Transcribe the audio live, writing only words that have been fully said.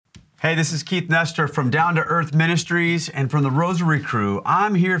Hey, this is Keith Nestor from Down to Earth Ministries and from the Rosary Crew.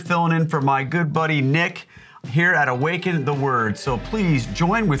 I'm here filling in for my good buddy Nick here at Awaken the Word. So please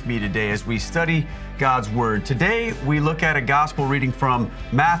join with me today as we study God's Word. Today we look at a gospel reading from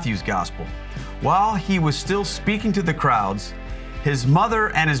Matthew's Gospel. While he was still speaking to the crowds, his mother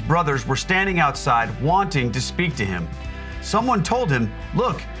and his brothers were standing outside wanting to speak to him. Someone told him,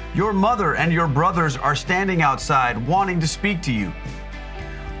 "Look, your mother and your brothers are standing outside wanting to speak to you."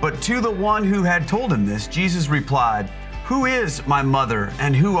 But to the one who had told him this, Jesus replied, "Who is my mother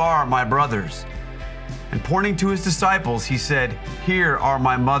and who are my brothers?" And pointing to his disciples, he said, "Here are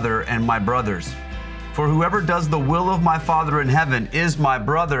my mother and my brothers. For whoever does the will of my Father in heaven is my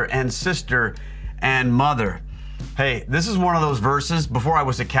brother and sister and mother." Hey, this is one of those verses before I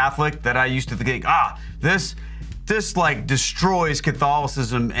was a Catholic that I used to think, this like destroys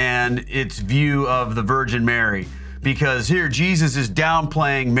Catholicism and its view of the Virgin Mary. Because here Jesus is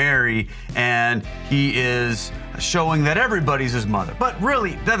downplaying Mary and he is showing that everybody's his mother. But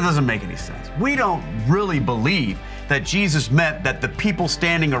really, that doesn't make any sense. We don't really believe that Jesus meant that the people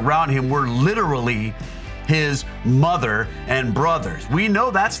standing around him were literally his mother and brothers. We know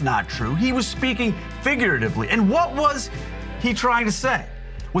that's not true. He was speaking figuratively. And what was he trying to say?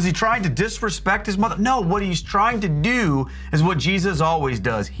 Was he trying to disrespect his mother? No, what he's trying to do is what Jesus always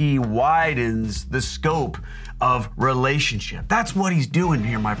does. He widens the scope of relationship. That's what he's doing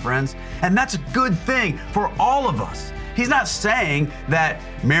here, my friends. And that's a good thing for all of us. He's not saying that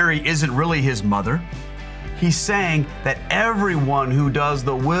Mary isn't really his mother. He's saying that everyone who does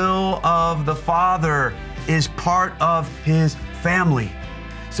the will of the Father is part of his family.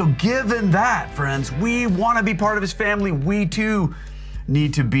 So given that, friends, we want to be part of his family. We too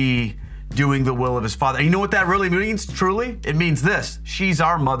need to be doing the will of his Father. And you know what that really means, truly? It means this: she's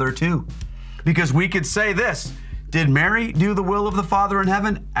our mother too. Because we could say this: did Mary do the will of the Father in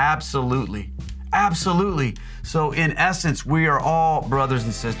heaven? Absolutely. Absolutely. So in essence, we are all brothers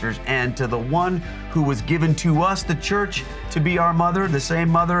and sisters. And to the one who was given to us, the church, to be our mother, the same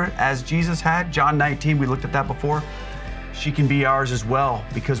mother as Jesus had, John 19, we looked at that before, she can be ours as well.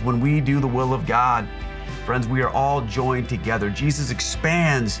 Because when we do the will of God, friends, we are all joined together. Jesus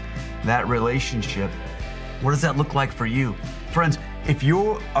expands that relationship. What does that look like for you? Friends, if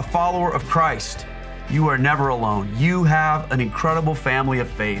you're a follower of Christ, you are never alone. You have an incredible family of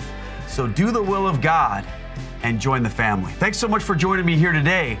faith. So do the will of God and join the family. Thanks so much for joining me here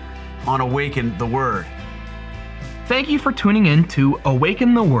today on Awaken the Word. Thank you for tuning in to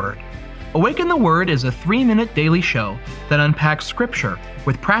Awaken the Word. Awaken the Word is a 3-minute daily show that unpacks Scripture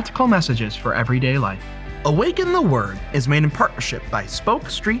with practical messages for everyday life. Awaken the Word is made in partnership by Spoke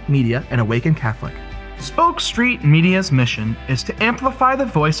Street Media and Awaken Catholic. Spoke Street Media's mission is to amplify the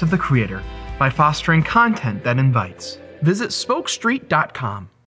voice of the Creator by fostering content that invites. Visit spokestreet.com.